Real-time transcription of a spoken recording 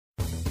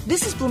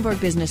This is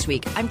Bloomberg Business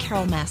Week. I'm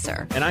Carol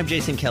Massar. And I'm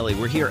Jason Kelly.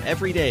 We're here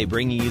every day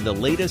bringing you the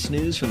latest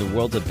news from the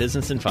world of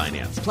business and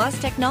finance.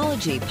 Plus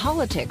technology,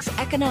 politics,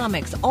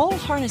 economics, all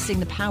harnessing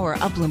the power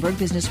of Bloomberg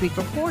Business Week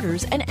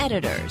reporters and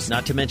editors.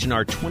 Not to mention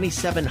our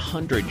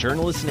 2,700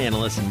 journalists and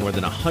analysts in more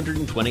than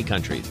 120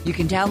 countries. You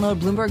can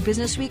download Bloomberg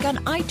Business Week on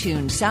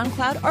iTunes,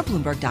 SoundCloud, or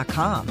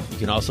Bloomberg.com. You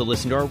can also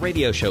listen to our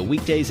radio show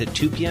weekdays at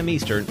 2 p.m.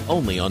 Eastern,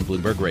 only on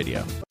Bloomberg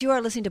Radio. You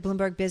are listening to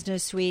Bloomberg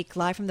Business Week,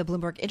 live from the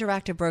Bloomberg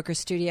Interactive Broker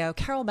Studio.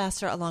 Carol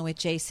Massar along with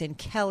Jason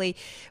Kelly.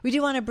 We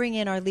do want to bring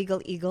in our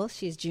legal eagle.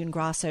 She's June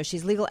Grasso.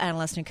 She's legal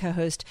analyst and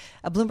co-host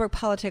of Bloomberg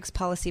Politics,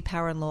 Policy,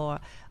 Power, and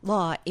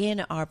Law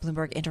in our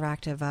Bloomberg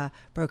Interactive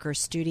Broker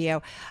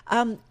Studio.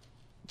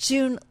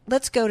 June,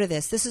 let's go to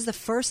this. This is the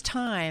first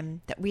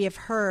time that we have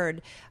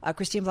heard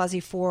Christine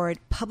Blasey Ford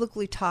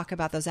publicly talk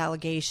about those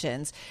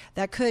allegations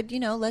that could,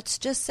 let's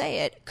just say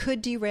it,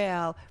 could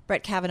derail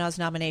Brett Kavanaugh's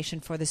nomination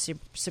for the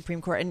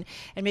Supreme Court and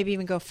maybe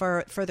even go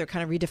further,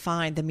 kind of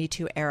redefine the Me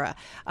Too era.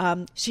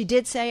 She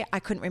did say, I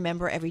couldn't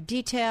remember every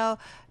detail,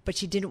 but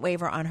she didn't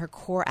waver on her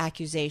core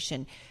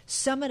accusation.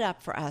 Sum it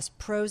up for us,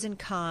 pros and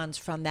cons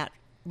from that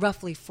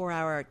roughly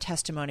 4-hour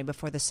testimony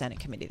before the Senate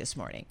committee this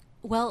morning.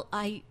 Well,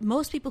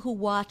 most people who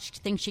watched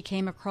think she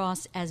came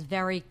across as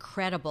very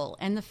credible.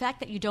 And the fact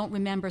that you don't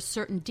remember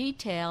certain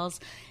details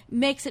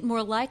makes it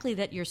more likely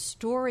that your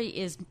story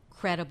is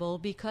credible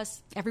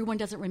because everyone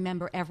doesn't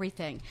remember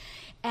everything.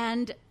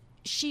 And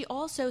she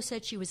also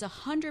said she was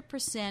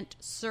 100%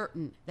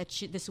 certain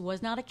that this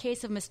was not a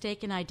case of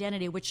mistaken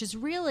identity, which is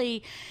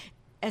really,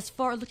 as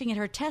far looking at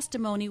her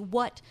testimony,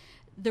 what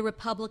the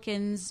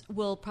Republicans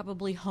will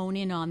probably hone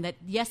in on, that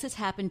yes, this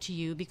happened to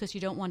you because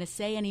you don't want to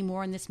say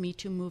anymore in this Me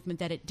Too movement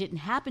that it didn't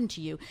happen to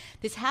you.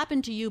 This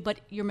happened to you, but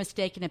you're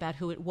mistaken about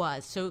who it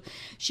was. So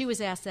she was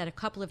asked that a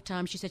couple of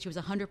times. She said she was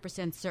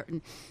 100%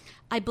 certain.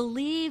 I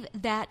believe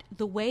that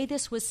the way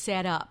this was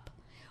set up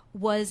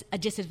was a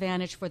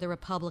disadvantage for the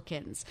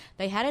Republicans.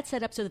 They had it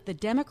set up so that the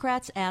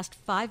Democrats asked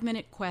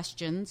 5-minute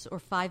questions or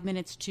 5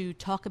 minutes to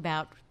talk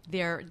about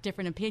their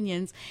different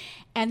opinions,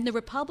 and the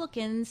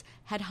Republicans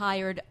had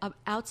hired an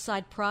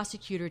outside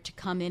prosecutor to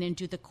come in and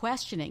do the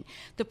questioning.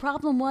 The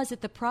problem was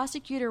that the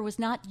prosecutor was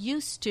not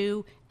used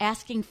to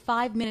asking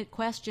 5-minute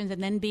questions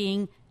and then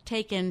being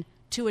taken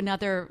to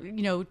another,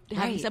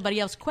 having somebody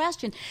else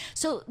question.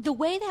 So the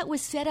way that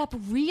was set up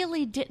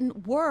really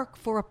didn't work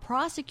for a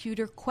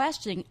prosecutor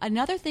questioning.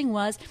 Another thing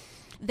was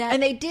that...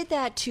 And they did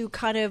that to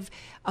kind of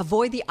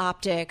avoid the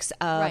optics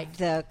of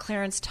the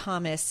Clarence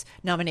Thomas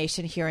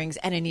nomination hearings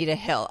and Anita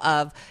Hill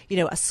of,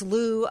 a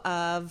slew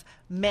of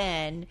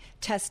men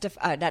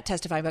not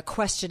testifying, but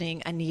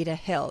questioning Anita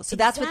Hill. So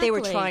that's what they were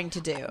trying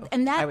to do.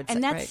 And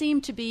that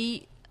seemed to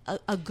be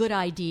a good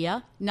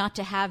idea, not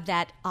to have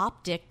that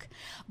optic.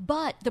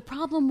 But the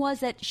problem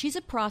was that she's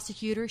a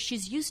prosecutor.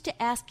 She's used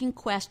to asking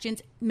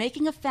questions,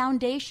 making a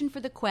foundation for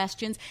the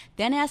questions,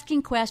 then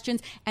asking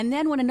questions, and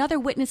then when another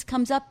witness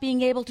comes up,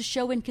 being able to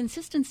show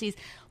inconsistencies.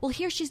 Well,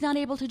 here she's not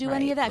able to do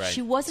any of that.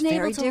 She wasn't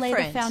able to lay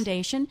the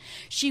foundation.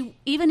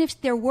 Even if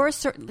there were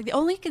the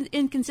only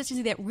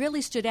inconsistency that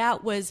really stood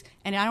out was,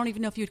 and I don't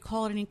even know if you'd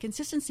call it an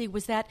inconsistency,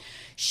 was that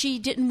she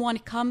didn't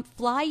want to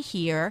fly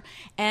here,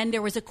 and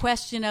there was a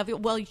question of,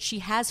 well, she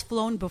has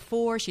flown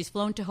before. She's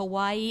flown to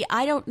Hawaii.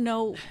 I don't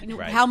know,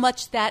 how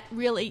much that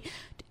really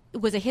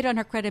was a hit on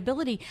her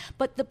credibility.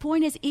 But the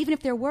point is, even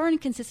if there were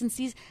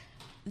inconsistencies,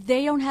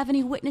 they don't have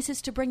any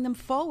witnesses to bring them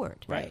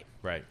forward. Right.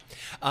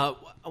 I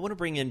want to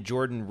bring in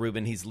Jordan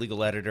Rubin. He's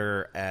legal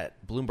editor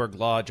at Bloomberg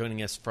Law,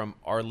 joining us from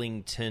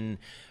Arlington,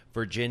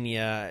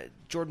 Virginia.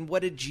 Jordan,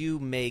 what did you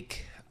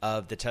make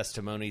of the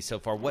testimony so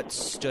far? What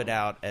stood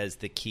out as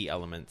the key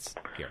elements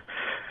here?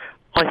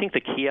 Well, I think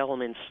the key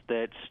elements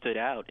that stood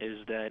out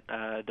is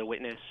that the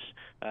witness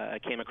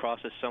came across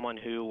as someone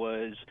who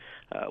was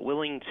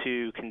willing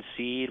to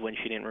concede when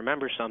she didn't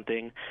remember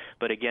something,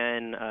 but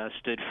again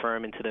stood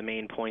firm into the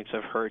main points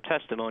of her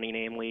testimony,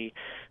 namely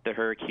that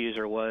her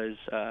accuser was,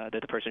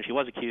 that the person she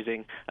was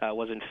accusing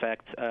was in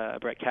fact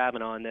Brett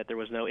Kavanaugh, and that there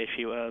was no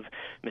issue of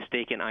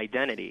mistaken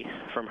identity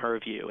from her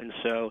view. And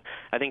so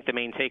I think the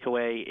main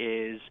takeaway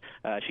is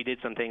she did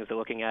some things that,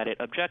 looking at it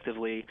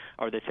objectively,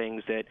 are the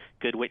things that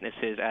good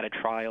witnesses at a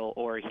trial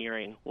or a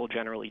hearing will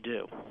generally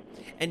do.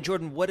 And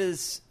Jordan, what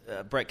does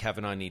Brett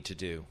Kavanaugh need to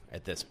do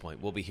at this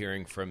point? We'll be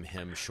hearing from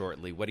him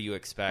shortly. What do you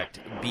expect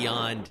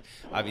beyond,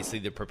 obviously,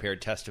 the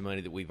prepared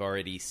testimony that we've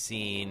already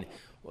seen?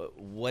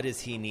 What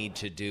does he need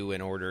to do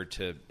in order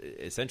to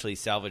essentially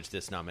salvage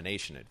this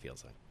nomination, it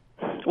feels like?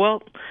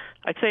 Well,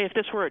 I'd say if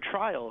this were a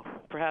trial,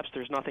 perhaps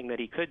there's nothing that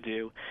he could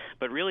do,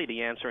 but really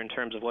the answer in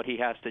terms of what he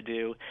has to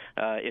do,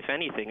 if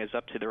anything, is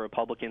up to the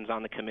Republicans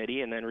on the committee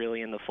and then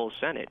really in the full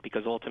Senate,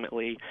 because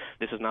ultimately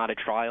this is not a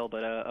trial but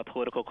a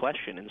political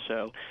question. And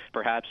so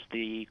perhaps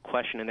the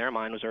question in their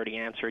mind was already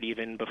answered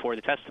even before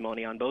the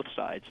testimony on both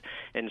sides.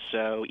 And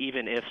so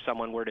even if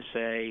someone were to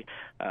say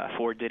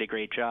Ford did a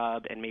great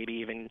job, and maybe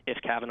even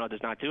if Kavanaugh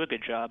does not do a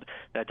good job,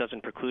 that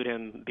doesn't preclude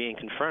him being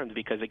confirmed,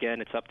 because,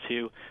 again, it's up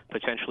to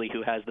potentially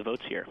who has the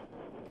votes here.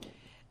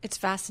 It's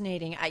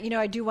fascinating.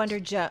 I do wonder,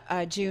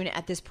 June,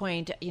 at this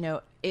point,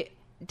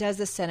 does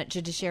the Senate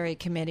Judiciary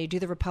Committee, do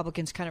the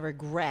Republicans kind of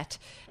regret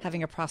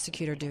having a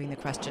prosecutor doing the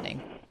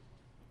questioning?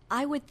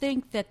 I would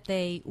think that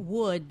they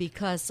would,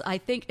 because I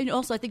think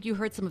you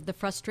heard some of the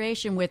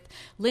frustration with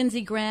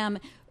Lindsey Graham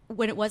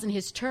when it wasn't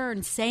his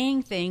turn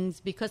saying things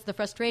because the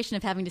frustration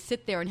of having to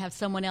sit there and have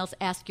someone else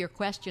ask your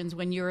questions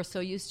when you're so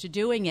used to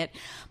doing it.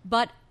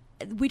 But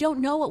we don't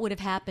know what would have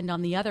happened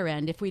on the other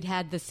end if we'd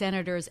had the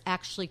senators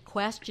actually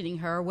questioning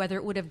her, whether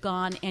it would have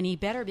gone any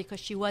better, because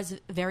she was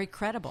very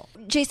credible.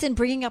 Jason,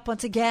 bringing up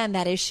once again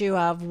that issue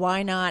of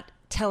why not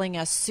telling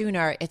us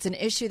sooner. It's an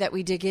issue that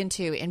we dig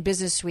into in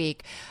Business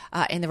Week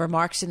in the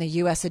remarks in the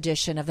U.S.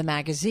 edition of the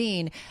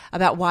magazine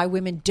about why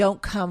women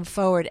don't come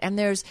forward. And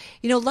there's,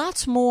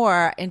 lots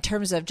more in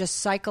terms of just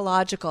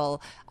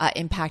psychological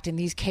impact in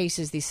these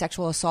cases, these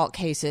sexual assault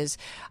cases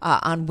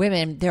on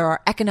women. There are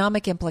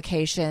economic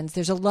implications.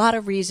 There's a lot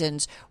of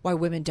reasons why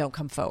women don't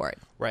come forward.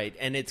 Right.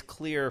 And it's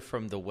clear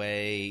from the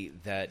way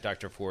that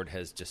Dr. Ford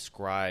has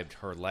described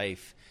her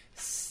life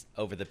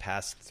over the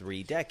past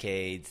 3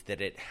 decades that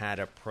it had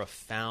a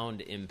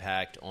profound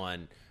impact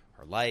on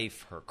her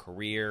life, her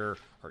career,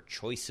 her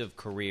choice of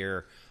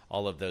career,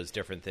 all of those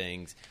different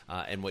things.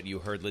 And what you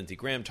heard Lindsey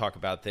Graham talk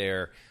about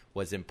there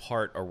was in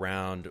part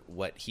around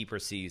what he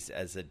perceives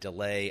as a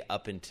delay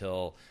up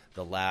until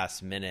the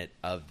last minute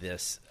of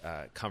this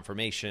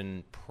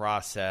confirmation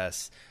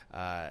process.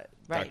 Right.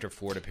 Dr.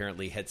 Ford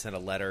apparently had sent a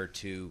letter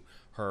to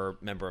her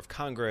member of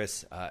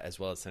Congress, as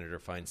well as Senator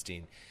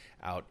Feinstein,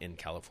 out in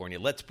California.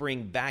 Let's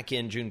bring back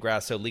in June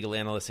Grasso, legal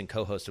analyst and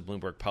co-host of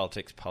Bloomberg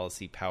Politics,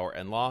 Policy, Power,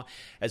 and Law,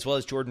 as well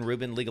as Jordan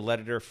Rubin, legal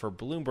editor for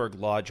Bloomberg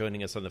Law,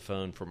 joining us on the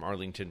phone from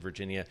Arlington,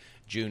 Virginia.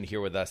 June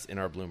here with us in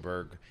our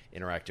Bloomberg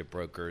Interactive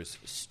Brokers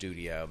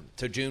studio.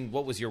 So, June,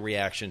 what was your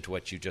reaction to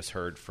what you just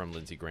heard from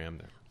Lindsey Graham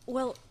there?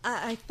 Well,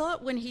 I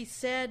thought when he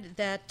said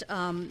that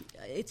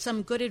it's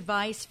some good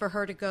advice for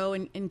her to go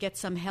and get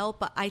some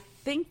help, I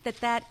think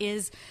that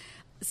is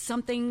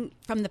something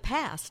from the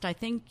past. I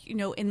think,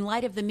 in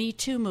light of the Me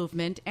Too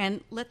movement,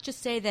 and let's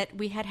just say that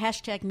we had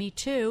hashtag Me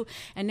Too,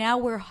 and now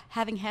we're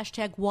having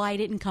hashtag Why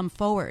Didn't Come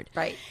Forward.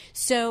 Right.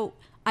 So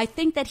I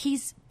think that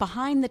he's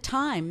behind the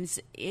times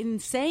in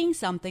saying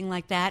something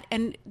like that.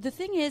 And the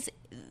thing is,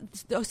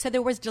 so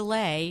there was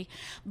delay,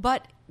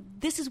 but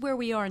this is where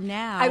we are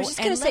now. I was just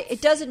going to say,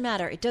 it doesn't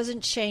matter. It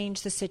doesn't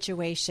change the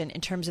situation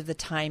in terms of the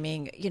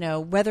timing,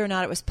 whether or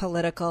not it was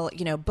political.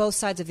 Both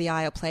sides of the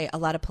aisle play a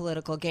lot of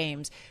political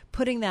games.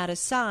 Putting that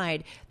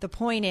aside, the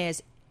point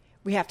is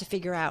we have to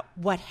figure out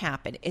what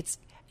happened. It's,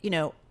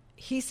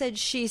 he said,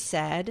 she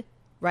said,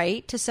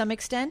 right, to some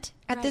extent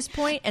at this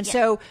point. And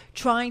so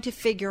trying to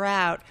figure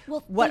out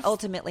what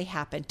ultimately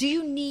happened. Do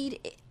you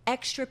need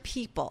extra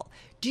people?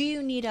 Do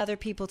you need other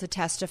people to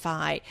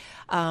testify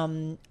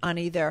on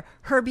either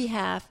her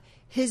behalf,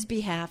 his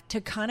behalf, to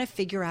kind of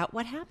figure out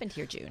what happened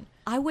here, June?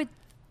 I would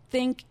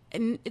think,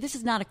 and this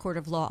is not a court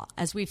of law,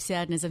 as we've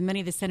said, and as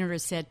many of the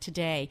senators said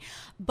today,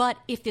 but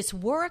if this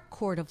were a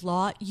court of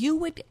law, you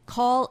would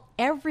call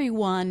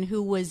everyone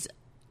who was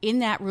in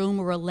that room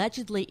or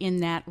allegedly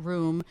in that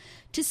room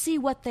to see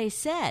what they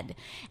said.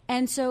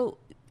 And so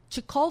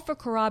to call for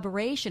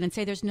corroboration and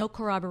say there's no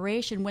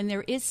corroboration when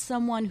there is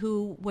someone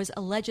who was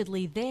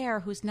allegedly there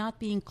who's not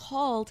being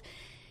called,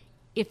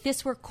 if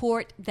this were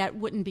court, that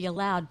wouldn't be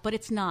allowed, but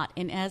it's not.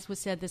 And as was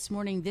said this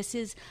morning, this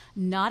is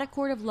not a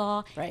court of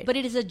law, but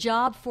it is a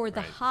job for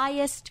the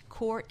highest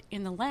court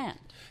in the land.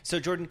 So,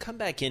 Jordan, come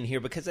back in here,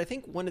 because I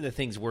think one of the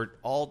things we're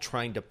all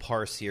trying to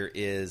parse here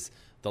is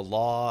the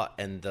law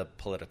and the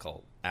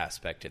political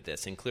aspect of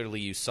this. And clearly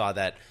you saw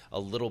that a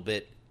little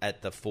bit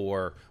at the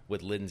fore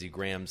with Lindsey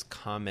Graham's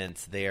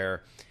comments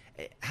there.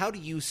 How do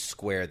you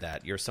square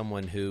that? You're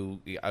someone who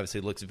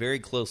obviously looks very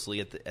closely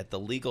at the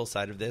legal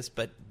side of this,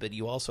 but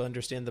you also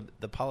understand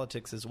the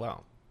politics as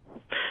well.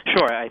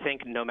 Sure. I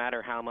think no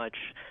matter how much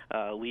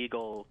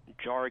legal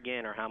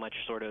jargon or how much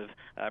sort of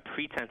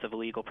pretense of a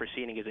legal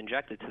proceeding is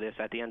injected to this,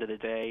 at the end of the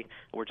day,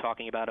 we're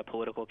talking about a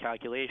political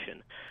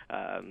calculation.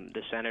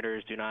 The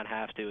senators do not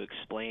have to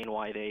explain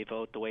why they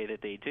vote the way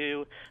that they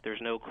do.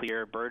 There's no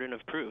clear burden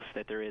of proof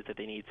that there is that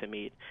they need to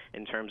meet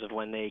in terms of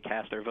when they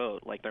cast their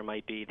vote, like there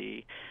might be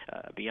the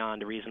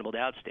beyond a reasonable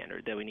doubt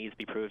standard that we need to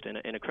be proved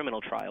in a criminal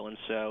trial. And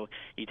so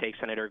you take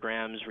Senator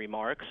Graham's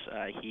remarks.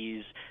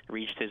 He's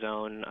reached his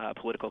own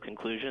political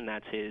conclusion.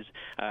 That's his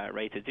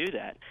right to do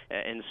that.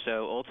 And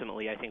so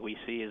ultimately I think we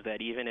see is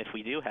that even if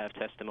we do have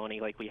testimony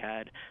like we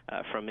had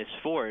from Ms.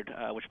 Ford,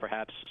 which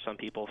perhaps some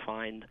people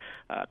find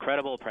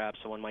credible, perhaps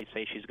someone might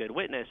say she's a good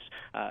witness,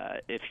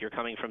 if you're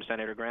coming from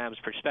Senator Graham's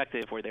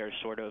perspective where there's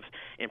sort of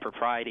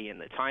impropriety in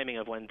the timing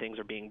of when things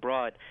are being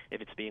brought,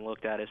 if it's being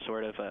looked at as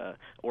sort of a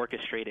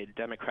orchestrated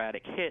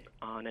Democratic hit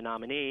on a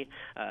nominee,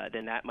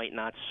 then that might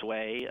not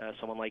sway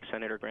someone like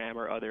Senator Graham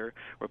or other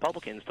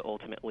Republicans to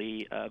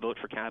ultimately vote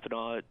for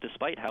Kavanaugh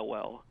despite how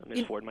well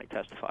Ms. Ford might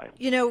testify.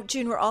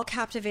 June, we're all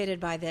captivated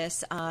by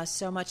this.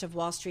 So much of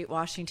Wall Street,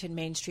 Washington,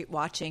 Main Street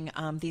watching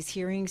these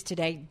hearings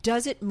today.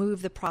 Does it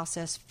move the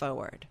process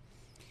forward?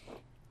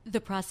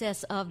 The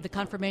process of the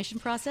confirmation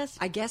process?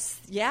 I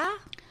guess, yeah.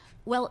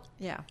 Well,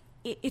 yeah.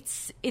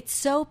 It's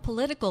so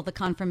political, the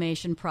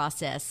confirmation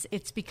process.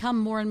 It's become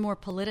more and more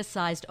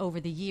politicized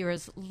over the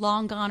years.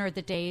 Long gone are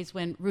the days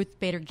when Ruth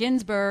Bader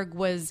Ginsburg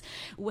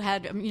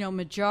had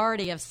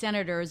majority of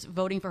senators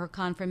voting for her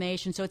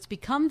confirmation. So it's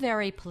become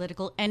very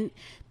political, and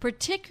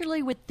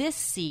particularly with this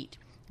seat,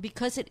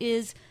 because it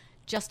is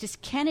Justice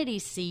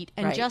Kennedy's seat,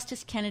 and right.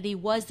 Justice Kennedy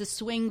was the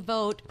swing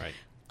vote. Right.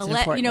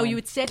 You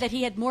would say that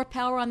he had more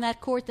power on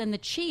that court than the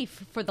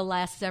chief for the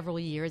last several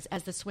years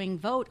as the swing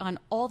vote on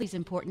all these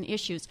important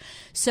issues.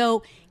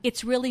 So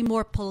it's really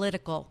more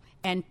political.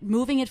 And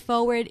moving it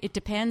forward, it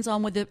depends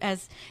on whether,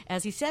 as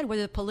he said,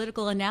 whether the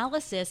political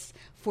analysis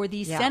for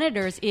these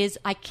senators is,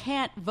 I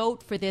can't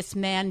vote for this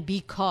man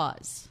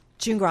because.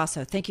 June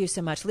Grasso, thank you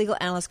so much. Legal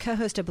analyst,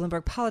 co-host of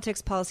Bloomberg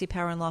Politics, Policy,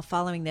 Power, and Law,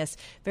 following this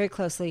very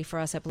closely for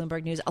us at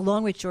Bloomberg News,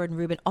 along with Jordan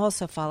Rubin,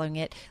 also following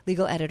it,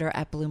 legal editor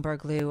at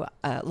Bloomberg Law,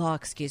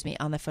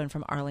 on the phone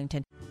from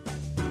Arlington.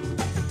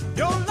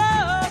 Your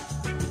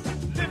love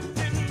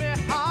lifted me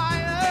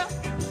higher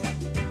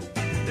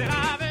than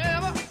I've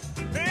ever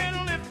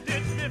been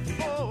lifted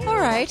before.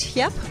 All right.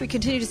 Yep. We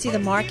continue to see the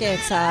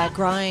markets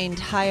grind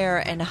higher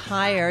and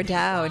higher.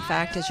 Dow, in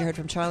fact, as you heard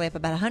from Charlie, up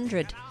about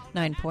 109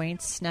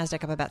 points.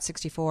 NASDAQ up about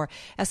 64.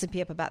 S&P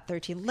up about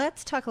 13.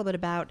 Let's talk a little bit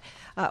about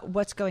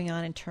what's going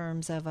on in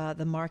terms of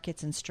the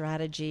markets and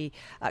strategy,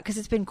 because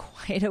it's been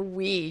quite a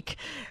week.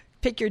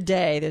 Pick your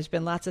day. There's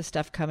been lots of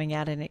stuff coming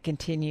out, and it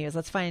continues.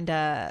 Let's find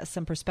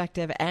some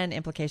perspective and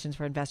implications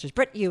for investors.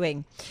 Brett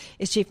Ewing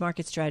is Chief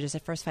Market Strategist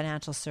at First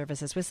Financial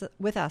Services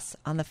with us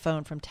on the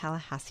phone from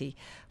Tallahassee,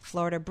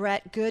 Florida.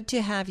 Brett, good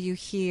to have you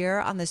here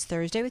on this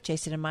Thursday with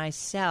Jason and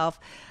myself.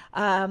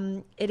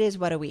 It is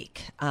what a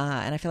week,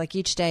 and I feel like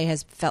each day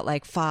has felt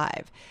like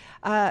 5.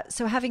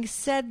 So having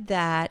said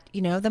that,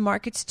 the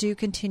markets do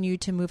continue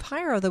to move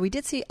higher, although we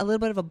did see a little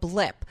bit of a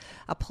blip,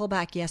 a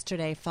pullback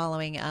yesterday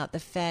following the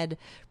Fed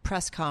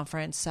press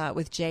conference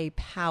with Jay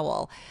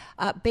Powell.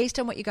 Based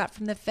on what you got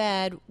from the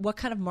Fed, what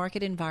kind of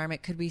market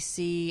environment could we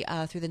see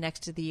through the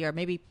next of the year?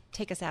 Maybe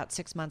take us out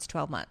 6 months,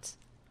 12 months.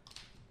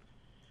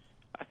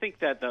 I think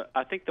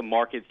the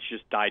market's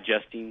just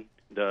digesting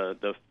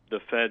the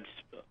Fed's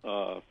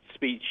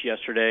speech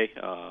yesterday,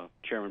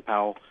 Chairman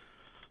Powell.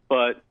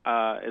 But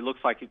it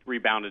looks like it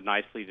rebounded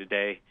nicely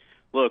today.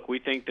 Look, we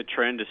think the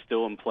trend is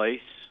still in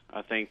place.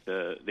 I think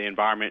the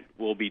environment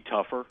will be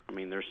tougher. I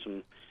mean, there's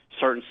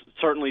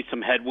certainly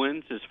some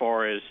headwinds as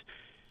far as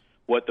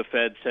what the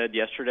Fed said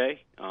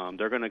yesterday.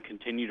 They're going to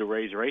continue to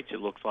raise rates, it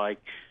looks like,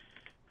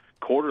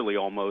 quarterly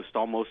almost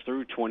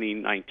through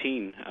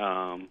 2019,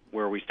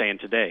 where we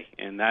stand today.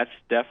 And that's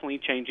definitely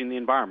changing the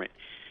environment.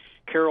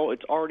 Carol,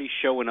 it's already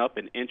showing up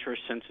in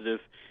interest-sensitive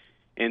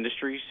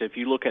industries. If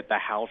you look at the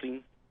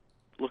housing,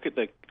 look at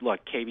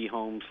KB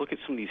Homes, look at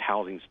some of these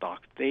housing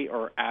stocks. They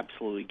are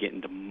absolutely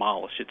getting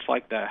demolished. It's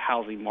like the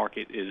housing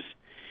market is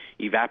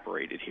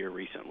evaporated here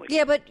recently.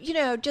 Yeah, but,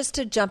 just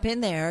to jump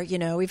in there,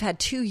 we've had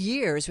 2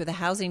 years with the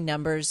housing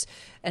numbers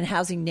and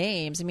housing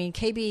names. I mean,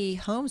 KB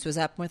Homes was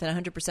up more than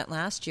 100%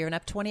 last year and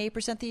up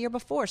 28% the year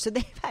before. So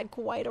they've had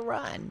quite a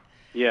run.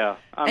 Yeah.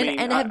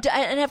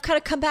 Have kind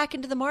of come back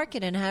into the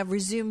market and have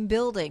resumed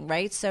building,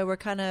 right? So we're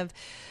kind of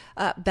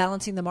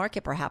balancing the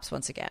market perhaps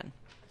once again.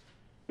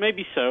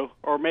 Maybe so,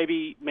 or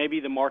maybe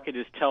the market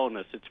is telling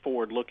us it's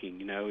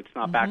forward-looking. It's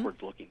not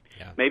backwards-looking.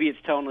 Yeah. Maybe it's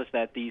telling us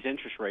that these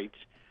interest rates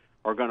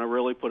are going to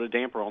really put a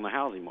damper on the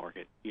housing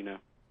market.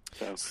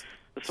 So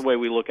that's the way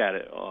we look at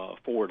it,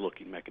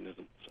 forward-looking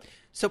mechanism.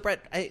 So,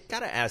 Brett, I got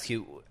to ask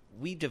you,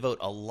 we devote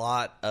a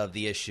lot of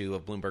the issue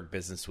of Bloomberg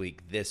Business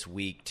Week this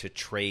week to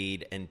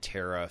trade and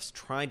tariffs,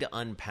 trying to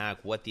unpack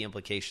what the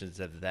implications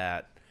of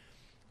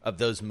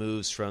those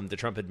moves from the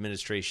Trump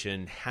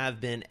administration have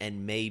been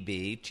and may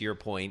be, to your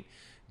point,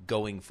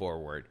 going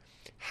forward.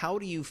 How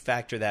do you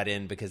factor that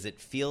in? Because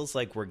it feels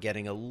like we're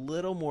getting a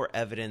little more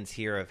evidence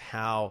here of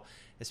how,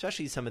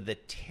 especially some of the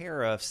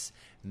tariffs,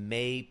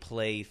 may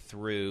play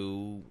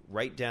through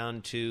right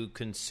down to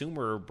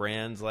consumer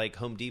brands like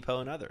Home Depot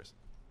and others.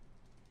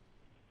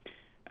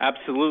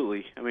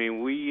 Absolutely. I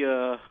mean, we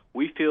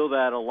feel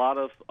that a lot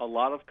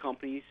of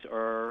companies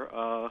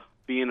are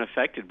being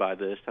affected by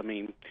this. I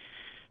mean,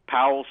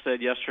 Powell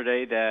said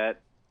yesterday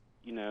that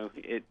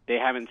they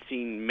haven't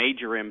seen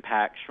major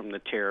impacts from the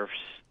tariffs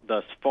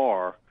thus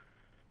far,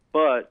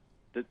 but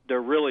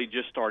they're really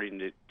just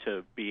starting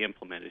to be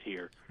implemented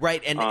here.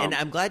 Right, and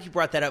I'm glad you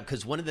brought that up,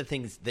 because one of the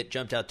things that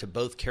jumped out to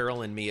both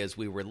Carol and me as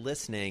we were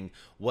listening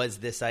was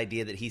this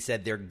idea that he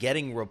said they're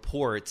getting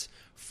reports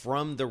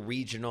from the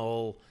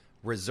regional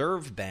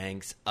reserve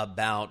banks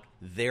about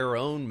their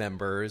own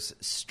members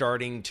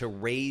starting to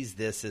raise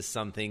this as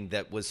something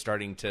that was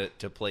starting to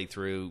play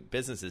through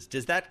businesses.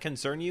 Does that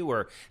concern you,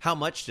 or how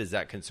much does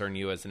that concern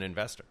you as an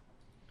investor?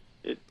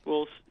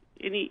 Well,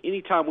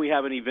 any time we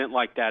have an event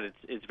like that,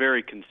 it's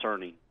very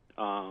concerning.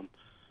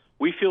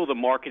 We feel the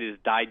market is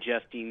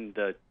digesting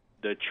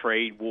the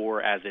trade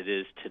war as it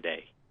is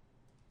today.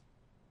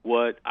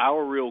 What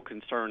our real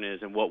concern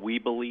is, and what we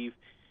believe,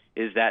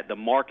 is that the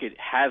market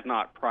has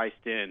not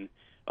priced in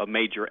a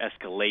major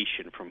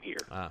escalation from here.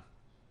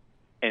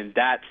 And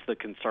that's the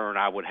concern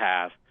I would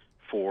have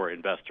for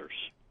investors.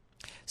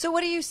 So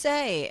what do you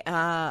say?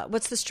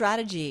 What's the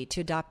strategy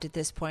to adopt at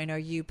this point? Are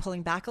you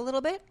pulling back a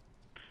little bit?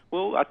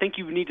 Well, I think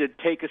you need to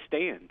take a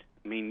stand.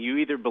 I mean, you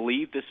either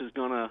believe this is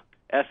going to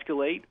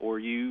escalate, or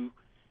you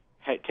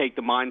take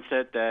the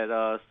mindset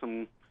that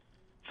some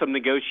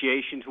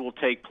negotiations will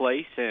take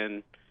place,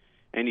 and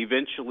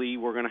eventually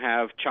we're going to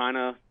have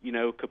China,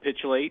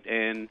 capitulate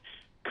and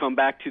come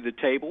back to the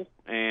table,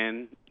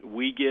 and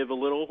we give a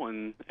little,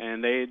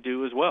 and they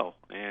do as well.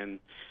 And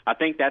I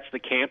think that's the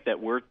camp that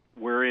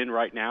we're in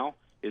right now.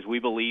 Is we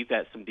believe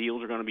that some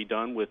deals are going to be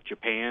done with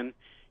Japan,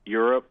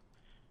 Europe.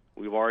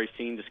 We've already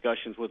seen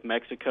discussions with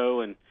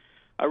Mexico, and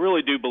I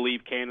really do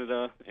believe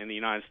Canada and the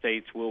United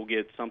States will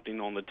get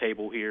something on the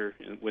table here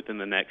within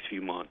the next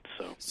few months.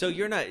 So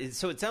you're not.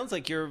 So it sounds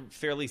like you're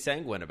fairly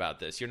sanguine about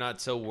this. You're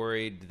not so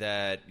worried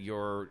that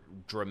you're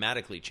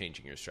dramatically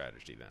changing your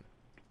strategy then.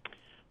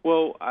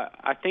 Well,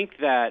 I think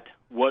that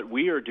what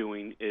we are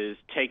doing is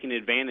taking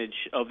advantage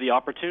of the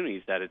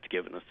opportunities that it's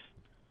given us.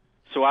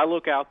 So I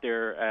look out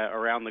there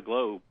around the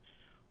globe.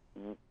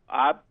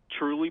 I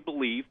truly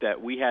believe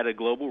that we had a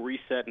global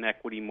reset in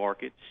equity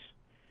markets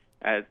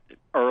at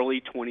early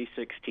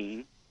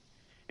 2016,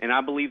 and I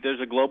believe there's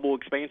a global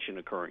expansion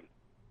occurring.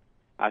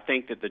 I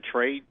think that the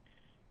trade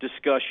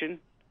discussion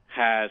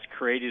has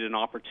created an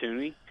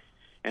opportunity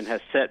and has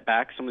set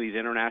back some of these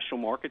international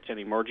markets and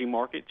emerging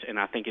markets, and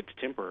I think it's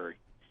temporary.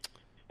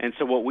 And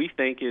so what we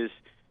think is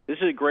this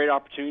is a great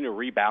opportunity to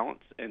rebalance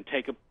and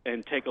take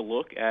a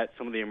look at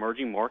some of the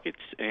emerging markets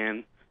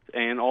and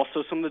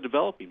also some of the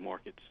developing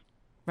markets.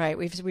 Right.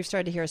 We've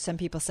started to hear some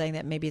people saying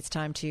that maybe it's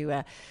time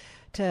to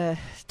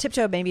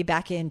tiptoe maybe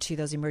back into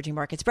those emerging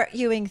markets. Brett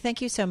Ewing, thank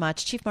you so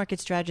much. Chief Market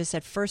Strategist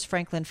at First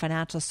Franklin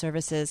Financial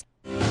Services.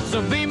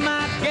 So be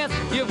my guest,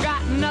 you've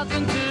got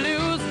nothing to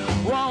lose.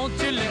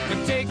 Won't you let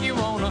me take you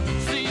on a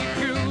sea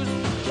cruise?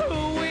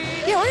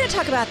 Yeah, we're going to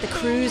talk about the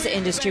cruise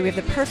industry. We have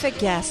the perfect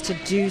guest to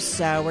do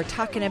so. We're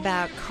talking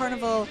about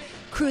Carnival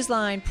Cruise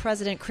Line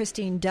President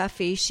Christine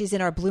Duffy. She's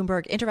in our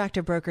Bloomberg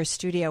Interactive Brokers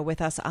studio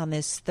with us on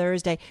this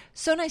Thursday.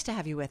 So nice to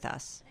have you with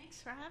us. Thanks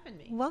for having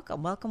me.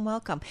 Welcome, welcome,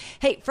 welcome.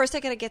 Hey, first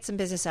I got to get some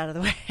business out of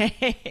the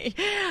way.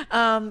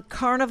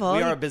 Carnival.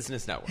 We are a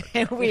business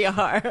network. We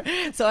are.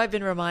 So I've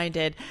been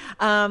reminded.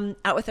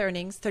 Out with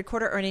earnings, third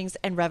quarter earnings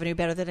and revenue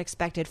better than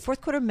expected.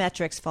 Fourth quarter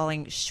metrics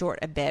falling short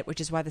a bit,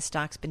 which is why the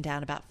stock's been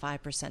down about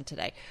 5%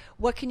 today.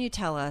 What can you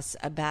tell us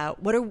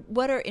about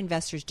what are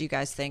investors, do you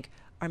guys think,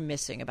 are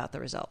missing about the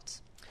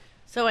results?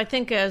 So I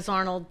think, as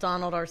Arnold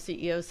Donald, our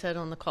CEO, said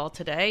on the call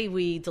today,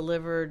 we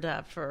delivered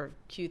for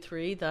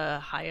Q3 the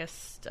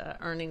highest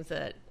earnings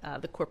that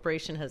the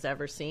corporation has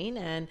ever seen.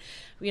 And,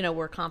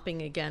 we're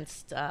comping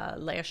against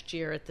last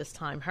year at this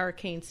time,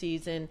 hurricane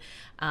season.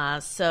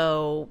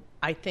 So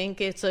I think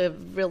it's a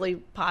really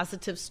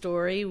positive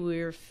story.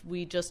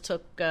 We just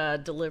took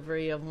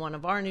delivery of one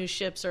of our new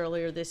ships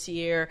earlier this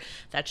year.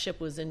 That ship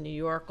was in New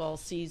York all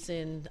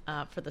season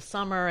for the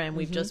summer, and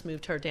we've just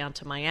moved her down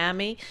to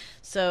Miami.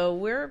 So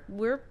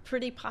we're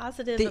pretty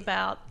positive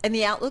about and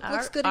the outlook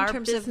looks good in our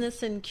terms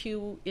business in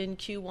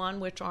Q1,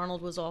 which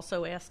Arnold was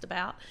also asked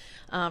about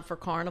for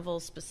Carnival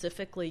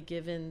specifically,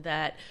 given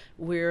that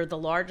we're the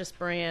largest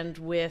brand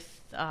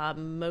with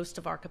most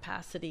of our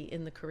capacity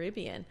in the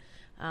Caribbean.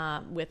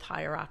 With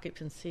higher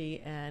occupancy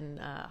and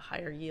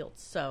higher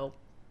yields. So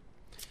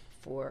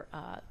for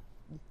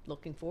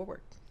looking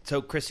forward.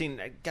 So, Christine,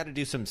 I got to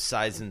do some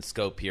size and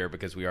scope here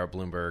because we are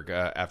Bloomberg.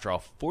 After all,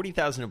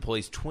 40,000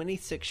 employees,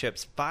 26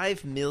 ships,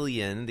 5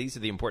 million, these are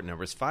the important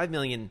numbers, 5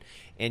 million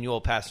annual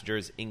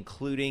passengers,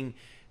 including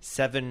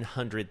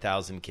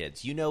 700,000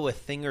 kids. You know a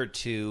thing or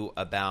two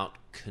about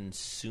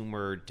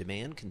consumer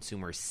demand,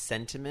 consumer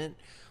sentiment.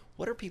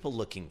 What are people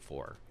looking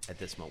for at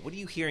this moment? What are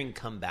you hearing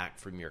come back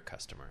from your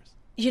customers?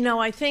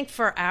 I think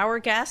for our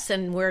guests,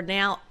 and we're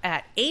now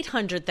at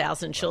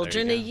 800,000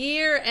 children a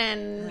year,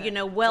 and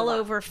well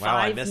over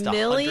 5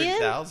 million.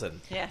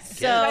 100,000. Yes,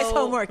 so nice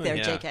homework there,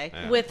 JK.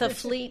 Yeah. With a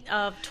fleet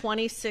of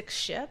 26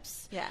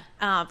 ships,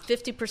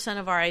 50%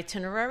 of our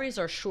itineraries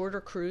are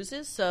shorter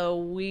cruises.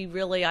 So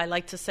I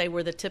like to say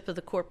we're the tip of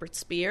the corporate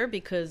spear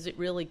because it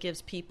really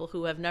gives people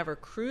who have never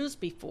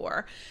cruised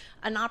before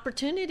an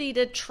opportunity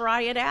to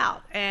try it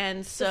out.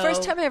 And so the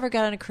first time I ever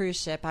got on a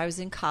cruise ship, I was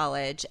in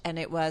college, and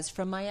it was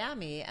from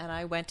Miami, and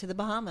I went to the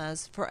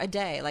Bahamas for a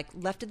day,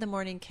 left in the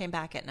morning, came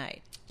back at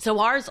night. So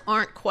ours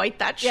aren't quite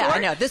that short. Yeah, I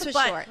know. This was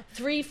short.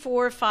 3,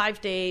 4, 5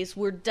 days,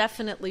 we're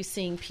definitely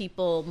seeing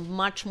people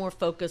much more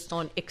focused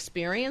on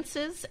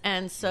experiences.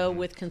 And so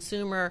with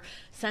consumer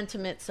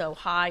sentiment so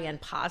high and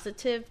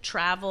positive,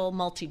 travel,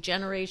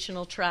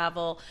 multi-generational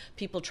travel,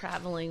 people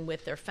traveling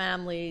with their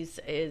families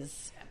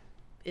is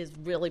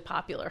really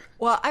popular.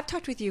 Well, I've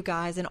talked with you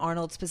guys and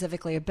Arnold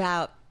specifically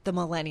about the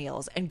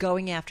millennials and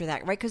going after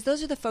that, right? Because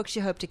those are the folks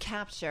you hope to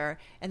capture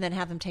and then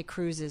have them take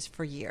cruises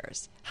for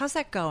years. How's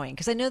that going?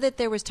 Because I know that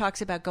there was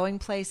talks about going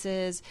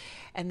places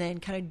and then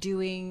kind of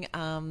doing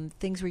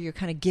things where you're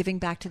kind of giving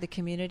back to the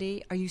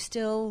community. Are you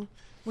still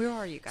Where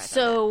are you guys?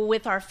 So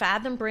with our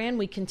Fathom brand,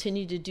 we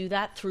continue to do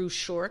that through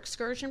shore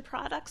excursion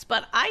products.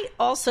 But I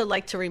also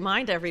like to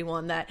remind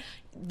everyone that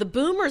the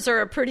boomers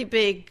are a pretty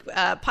big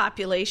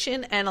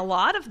population, and a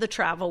lot of the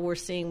travel we're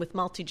seeing with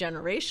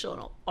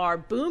multi-generational are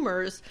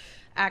boomers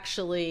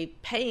actually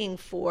paying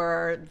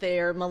for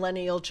their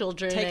millennial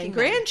children and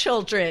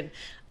grandchildren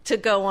to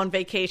go on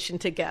vacation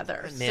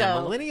together.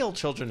 Man, millennial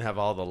children have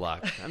all the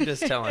luck. I'm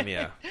just telling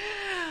you.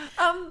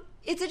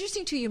 It's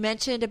interesting too. You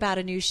mentioned about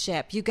a new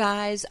ship. You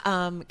guys,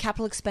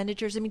 capital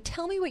expenditures. I mean,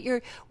 tell me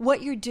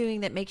what you're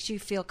doing that makes you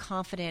feel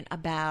confident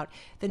about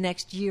the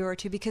next year or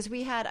two. Because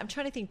we had, I'm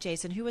trying to think,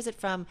 Jason, who was it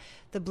from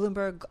the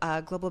Bloomberg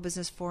Global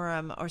Business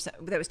Forum or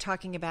that was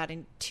talking about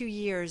in 2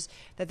 years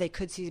that they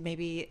could see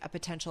maybe a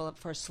potential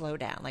for a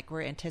slowdown, like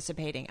we're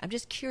anticipating. I'm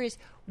just curious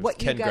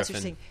what you guys are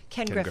seeing.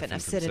 Ken Griffin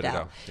of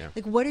Citadel. Yeah.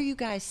 Like, what are you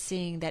guys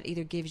seeing that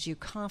either gives you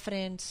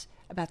confidence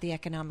about the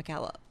economic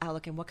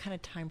outlook, and what kind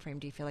of time frame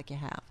do you feel like you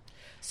have?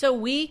 So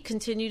we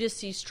continue to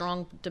see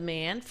strong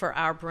demand for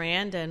our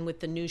brand, and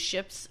with the new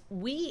ships,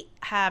 we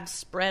have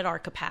spread our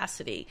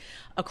capacity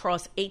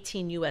across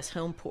 18 U.S.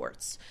 home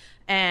ports.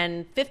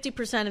 And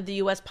 50% of the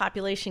U.S.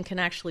 population can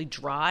actually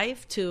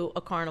drive to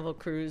a Carnival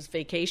Cruise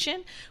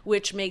vacation,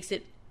 which makes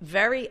it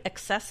very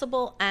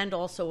accessible and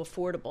also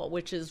affordable,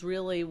 which is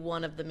really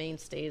one of the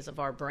mainstays of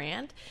our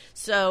brand.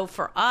 So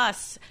for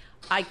us,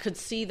 I could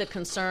see the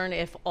concern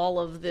if all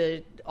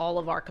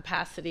of our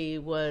capacity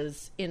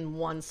was in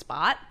one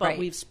spot, but right.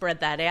 We've spread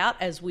that out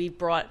as we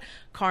brought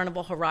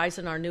Carnival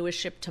Horizon, our newest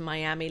ship, to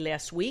Miami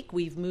last week.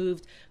 We've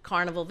moved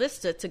Carnival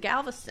Vista to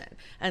Galveston,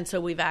 and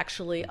so we've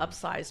actually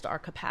upsized our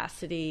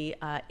capacity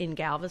in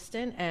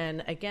Galveston.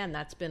 And again,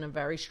 that's been a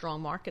very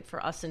strong market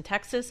for us in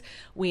Texas.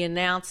 We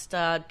announced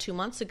 2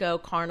 months ago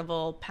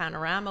Carnival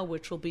Panorama,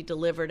 which will be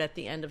delivered at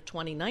the end of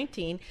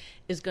 2019,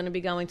 is going to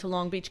be going to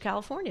Long Beach,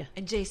 California.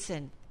 And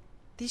Jason,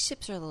 these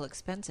ships are a little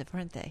expensive,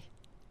 aren't they?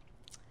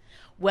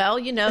 Well,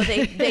 you know,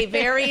 they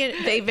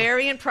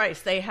vary in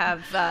price. They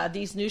have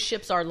these new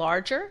ships are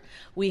larger.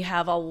 We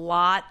have a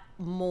lot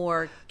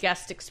more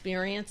guest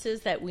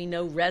experiences that we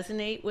know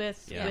resonate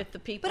with the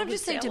people. But I'm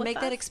just saying, to make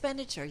us. that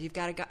expenditure, you've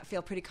got to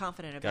feel pretty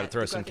confident about. Got to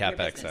throw some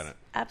CapEx on it.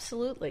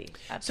 Absolutely.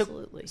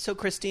 So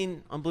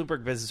Christine, on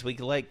Bloomberg Business Week,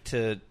 you like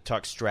to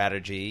talk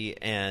strategy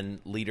and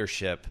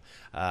leadership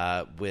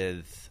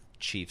with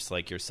chiefs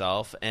like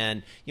yourself.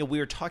 And we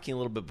were talking a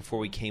little bit before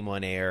we came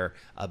on air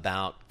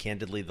about,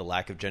 candidly, the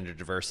lack of gender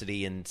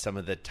diversity in some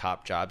of the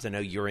top jobs. I know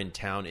you're in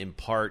town in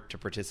part to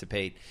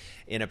participate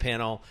in a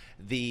panel.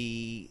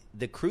 The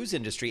cruise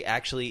industry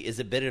actually is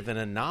a bit of an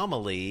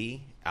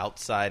anomaly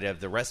outside of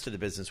the rest of the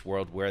business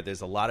world, where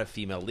there's a lot of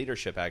female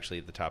leadership actually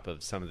at the top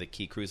of some of the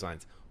key cruise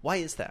lines. Why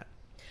is that?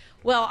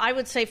 Well, I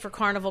would say for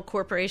Carnival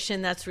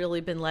Corporation, that's really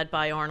been led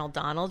by Arnold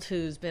Donald,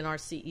 who's been our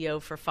CEO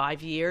for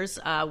 5 years.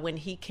 When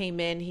he came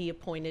in, he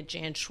appointed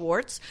Jan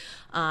Schwartz,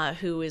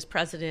 who is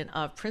president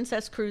of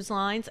Princess Cruise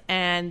Lines,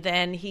 and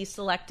then he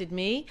selected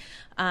me,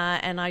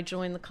 and I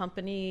joined the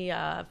company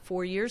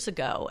 4 years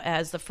ago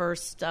as the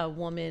first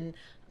woman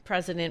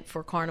president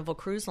for Carnival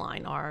Cruise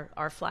Line,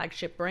 our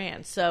flagship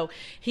brand. So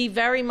he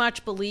very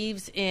much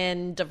believes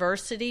in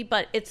diversity,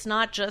 but it's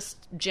not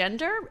just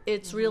gender.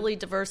 It's really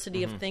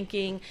diversity of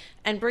thinking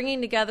and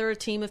bringing together a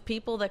team of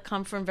people that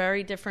come from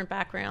very different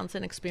backgrounds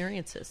and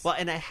experiences. Well,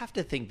 and I have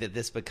to think that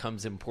this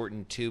becomes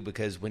important, too,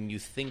 because when you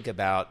think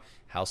about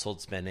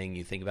household spending,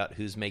 you think about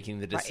who's making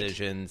the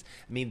decisions.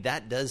 Right. I mean,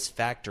 that does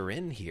factor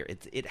in here.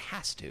 It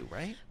has to,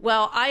 right?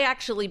 Well, I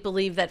actually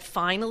believe that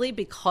finally,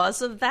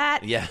 because of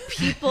that,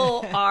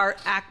 people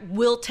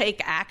will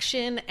take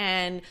action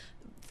and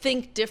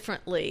think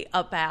differently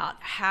about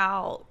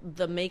how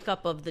the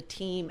makeup of the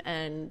team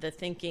and the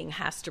thinking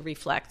has to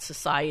reflect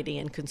society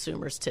and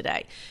consumers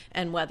today.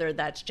 And whether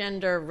that's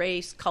gender,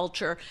 race,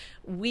 culture,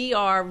 we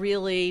are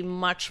really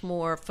much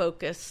more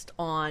focused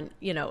on,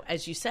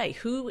 as you say,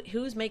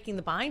 who's making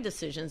the buying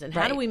decisions, and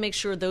how do we make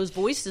sure those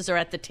voices are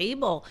at the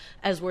table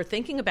as we're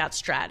thinking about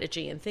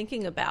strategy and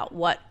thinking about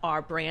what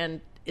our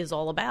brand is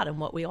all about and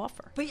what we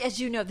offer. But as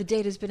you know, the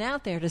data's been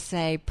out there to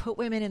say, put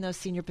women in those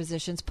senior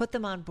positions, put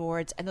them on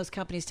boards, and those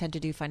companies tend to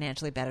do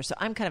financially better. So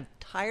I'm kind of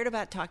tired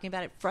about talking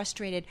about it,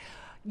 frustrated.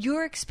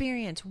 Your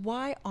experience,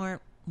 why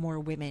aren't more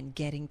women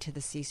getting to the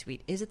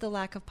C-suite? Is it the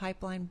lack of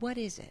pipeline? What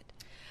is it?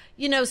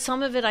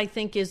 Some of it, I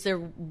think, is a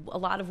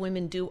lot of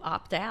women do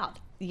opt out.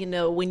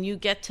 When you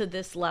get to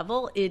this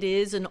level, it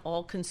is an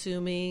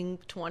all-consuming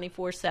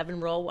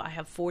 24/7 role. I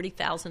have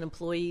 40,000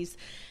 employees.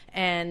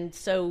 And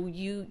so,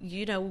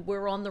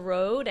 we're on the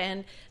road,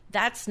 and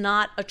that's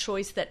not a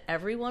choice that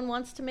everyone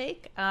wants to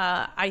make.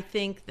 I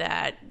think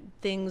that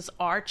things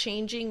are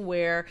changing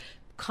where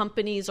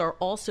companies are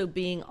also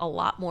being a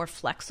lot more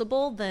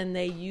flexible than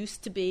they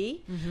used to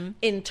be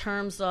in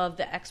terms of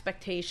the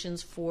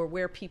expectations for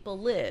where people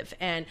live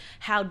and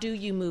how do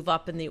you move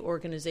up in the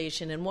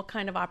organization and what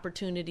kind of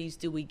opportunities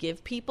do we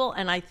give people.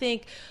 And I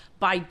think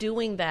by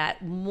doing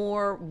that,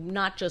 more,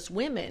 not just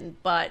women,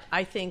 but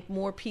I think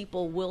more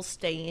people will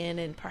stay in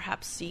and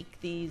perhaps seek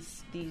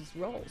these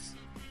roles.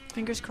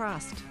 Fingers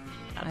crossed.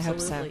 Absolutely. I hope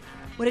so.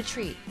 What a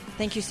treat.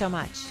 Thank you so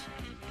much.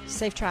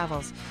 Safe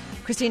travels.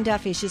 Christine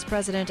Duffy, she's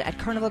president at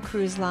Carnival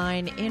Cruise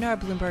Line in our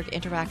Bloomberg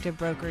Interactive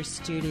Brokers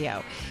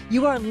studio.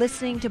 You are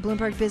listening to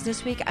Bloomberg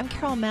Business Week. I'm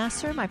Carol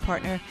Massar, my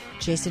partner,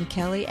 Jason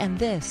Kelly, and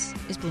this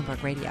is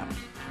Bloomberg Radio.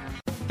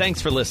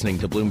 Thanks for listening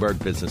to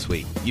Bloomberg Business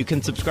Week. You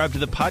can subscribe to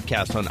the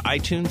podcast on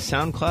iTunes,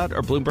 SoundCloud,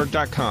 or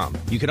Bloomberg.com.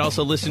 You can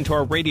also listen to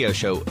our radio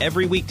show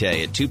every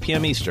weekday at 2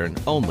 p.m. Eastern,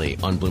 only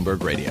on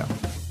Bloomberg Radio.